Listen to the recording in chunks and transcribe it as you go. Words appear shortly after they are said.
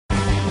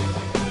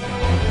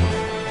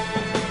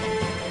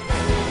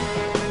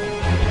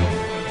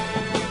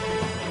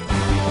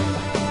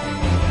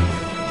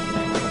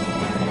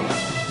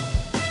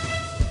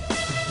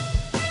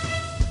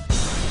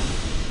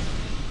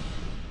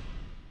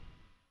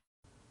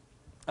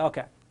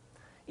Okay.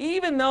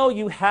 Even though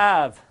you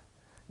have,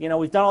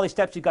 we've done all these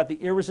steps, you've got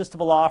the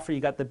irresistible offer, you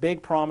got the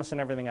big promise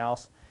and everything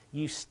else,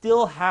 you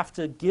still have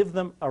to give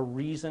them a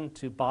reason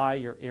to buy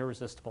your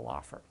irresistible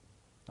offer.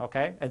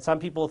 Okay? And some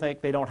people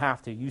think they don't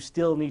have to. You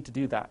still need to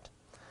do that.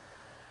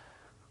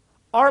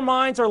 Our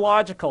minds are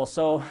logical,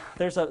 so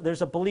there's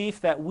a belief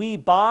that we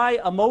buy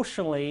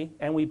emotionally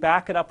and we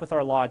back it up with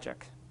our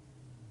logic.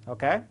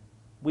 Okay?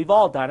 We've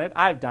all done it.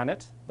 I've done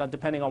it,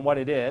 depending on what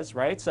it is,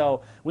 right?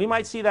 So we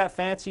might see that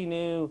fancy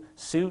new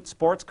suit,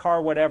 sports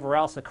car, whatever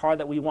else, a car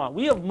that we want.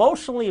 We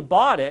emotionally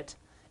bought it,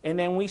 and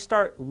then we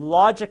start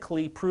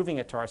logically proving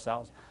it to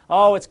ourselves.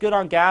 Oh, it's good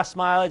on gas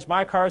mileage.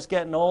 My car's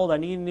getting old. I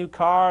need a new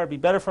car. It'd be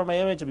better for my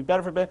image. It'd be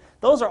better for me.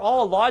 Those are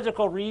all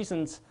logical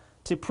reasons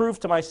to prove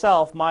to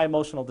myself my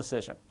emotional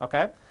decision,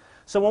 okay?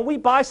 So when we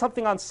buy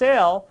something on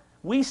sale,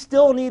 we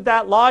still need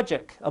that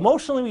logic.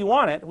 Emotionally, we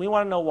want it. We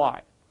want to know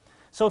why.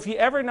 So if you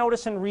ever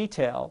notice in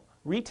retail,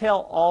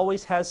 retail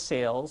always has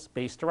sales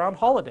based around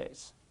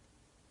holidays.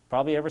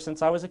 Probably ever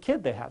since I was a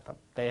kid they had them.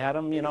 They had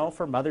them,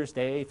 for Mother's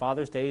Day,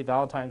 Father's Day,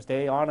 Valentine's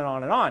Day, on and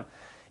on and on.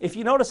 If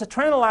you notice a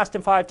trend will last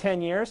in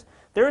 5-10 years,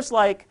 there's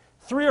like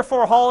 3 or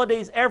 4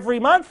 holidays every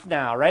month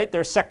now, right?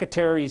 There's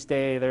Secretary's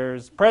Day,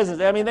 there's President's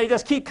Day. I mean, they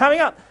just keep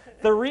coming up.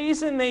 The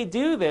reason they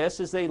do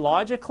this is they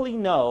logically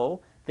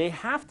know they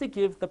have to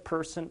give the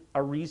person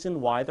a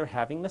reason why they're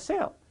having the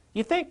sale.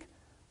 You think,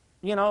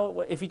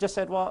 if you just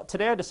said, well,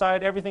 today I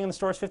decided everything in the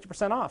store is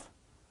 50% off.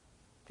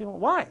 People,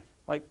 why?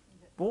 Like,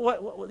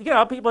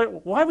 people are,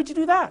 why would you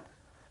do that?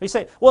 You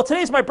say, well,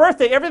 today's my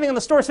birthday, everything in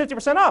the store is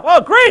 50% off.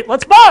 Oh, great,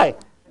 let's buy.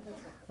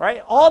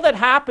 Right? All that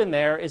happened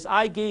there is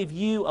I gave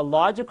you a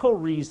logical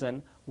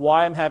reason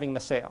why I'm having the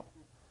sale.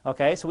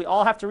 Okay? So we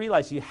all have to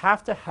realize you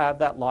have to have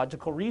that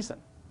logical reason.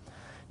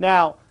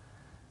 Now,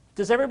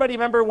 does everybody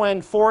remember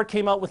when Ford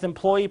came out with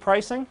employee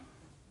pricing?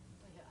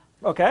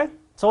 Okay?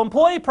 So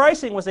employee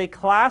pricing was a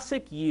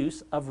classic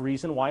use of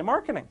reason why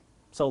marketing.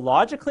 So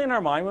logically in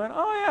our mind, we went,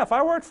 oh yeah, if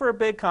I worked for a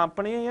big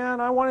company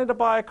and I wanted to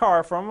buy a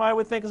car from them, I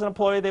would think as an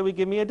employee they would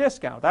give me a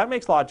discount. That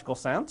makes logical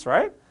sense,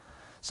 right?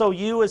 So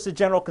you as the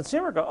general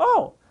consumer go,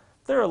 oh,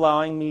 they're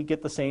allowing me to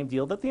get the same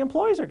deal that the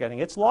employees are getting.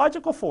 It's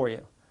logical for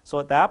you. So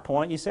at that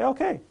point you say,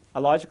 okay, I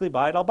logically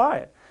buy it, I'll buy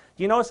it.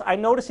 Do you notice,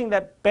 I'm noticing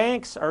that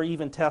banks are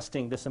even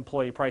testing this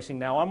employee pricing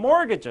now on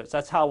mortgages.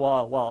 That's how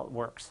well it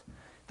works.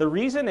 The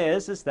reason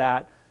is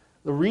that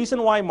the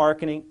reason why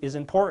marketing is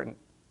important.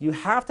 You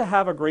have to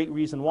have a great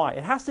reason why.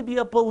 It has to be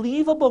a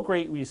believable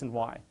great reason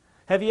why.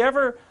 Have you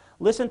ever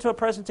listened to a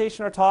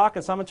presentation or talk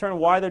and someone told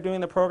why they're doing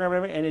the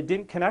program and it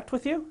didn't connect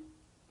with you?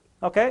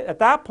 Okay, at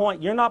that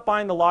point, you're not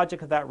buying the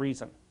logic of that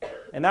reason.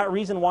 And that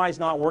reason why is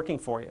not working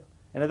for you.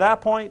 And at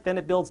that point, then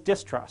it builds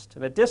distrust.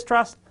 And at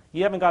distrust,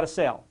 you haven't got a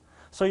sale.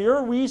 So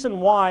your reason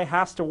why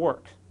has to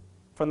work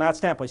from that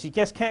standpoint. So you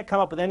just can't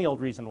come up with any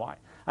old reason why.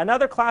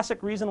 Another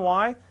classic reason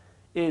why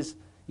is,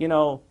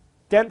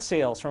 dent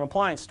sales from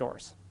appliance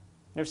stores.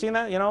 You ever seen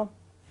that,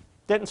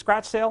 dent and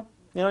scratch sale?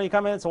 You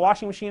come in, it's a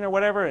washing machine or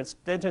whatever, it's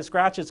dent and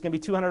scratch, it's going to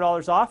be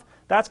 $200 off.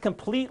 That's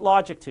complete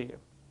logic to you,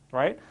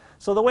 right?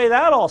 So the way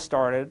that all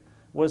started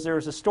was there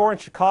was a store in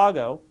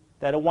Chicago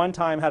that at one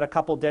time had a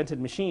couple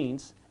dented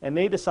machines, and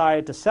they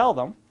decided to sell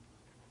them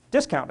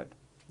discounted.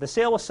 The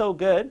sale was so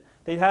good,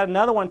 they had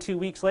another one 2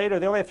 weeks later,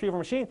 they only had 3 of a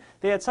machine.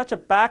 They had such a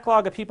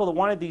backlog of people that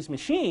wanted these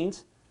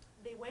machines.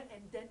 They went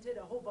and dented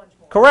a whole bunch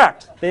more.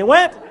 Correct. They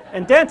went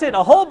and dented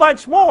a whole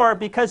bunch more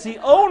because the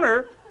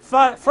owner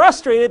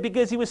frustrated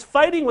because he was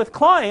fighting with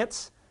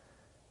clients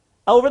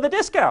over the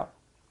discount.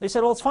 They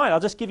said, well, it's fine. I'll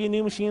just give you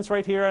new machines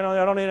right here. I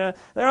don't need a...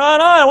 They're, oh,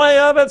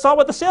 no, it's not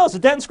what the sales. The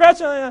dent and scratch.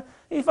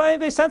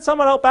 They sent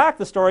someone out back,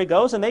 the story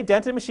goes, and they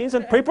dented machines,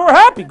 and people were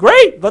happy.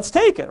 Great, let's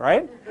take it,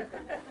 right?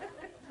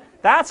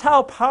 That's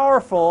how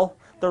powerful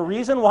the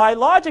reason why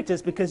logic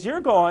is, because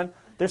you're going,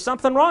 there's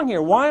something wrong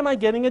here. Why am I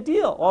getting a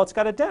deal? Well, it's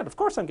got a dent. Of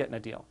course I'm getting a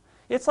deal.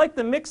 It's like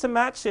the mix and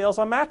match sales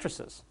on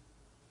mattresses.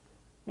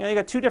 You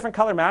got 2 different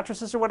color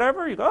mattresses or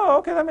whatever. You go, oh,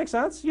 okay, that makes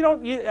sense.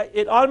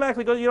 It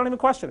automatically goes, you don't even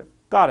question it.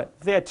 Got it.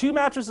 If they had 2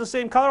 mattresses the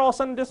same color, all of a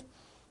sudden just,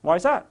 why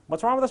is that?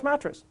 What's wrong with this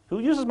mattress? Who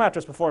uses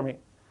mattress before me?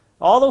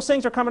 All those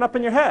things are coming up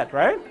in your head,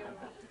 right?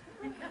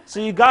 So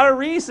you got to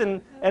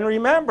reason, and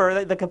remember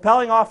that the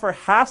compelling offer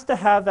has to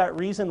have that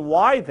reason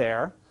why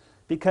there,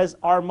 because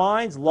our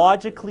minds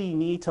logically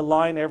need to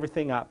line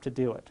everything up to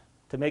do it,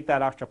 to make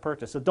that extra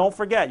purchase. So don't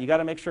forget, you got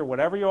to make sure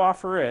whatever your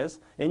offer is,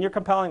 in your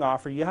compelling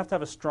offer, you have to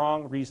have a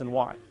strong reason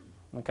why.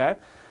 Okay?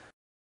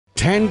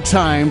 10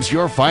 times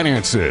your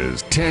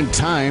finances, 10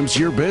 times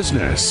your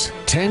business,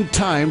 10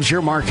 times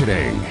your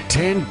marketing,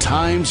 10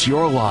 times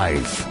your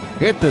life.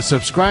 Hit the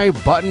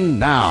subscribe button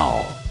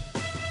now.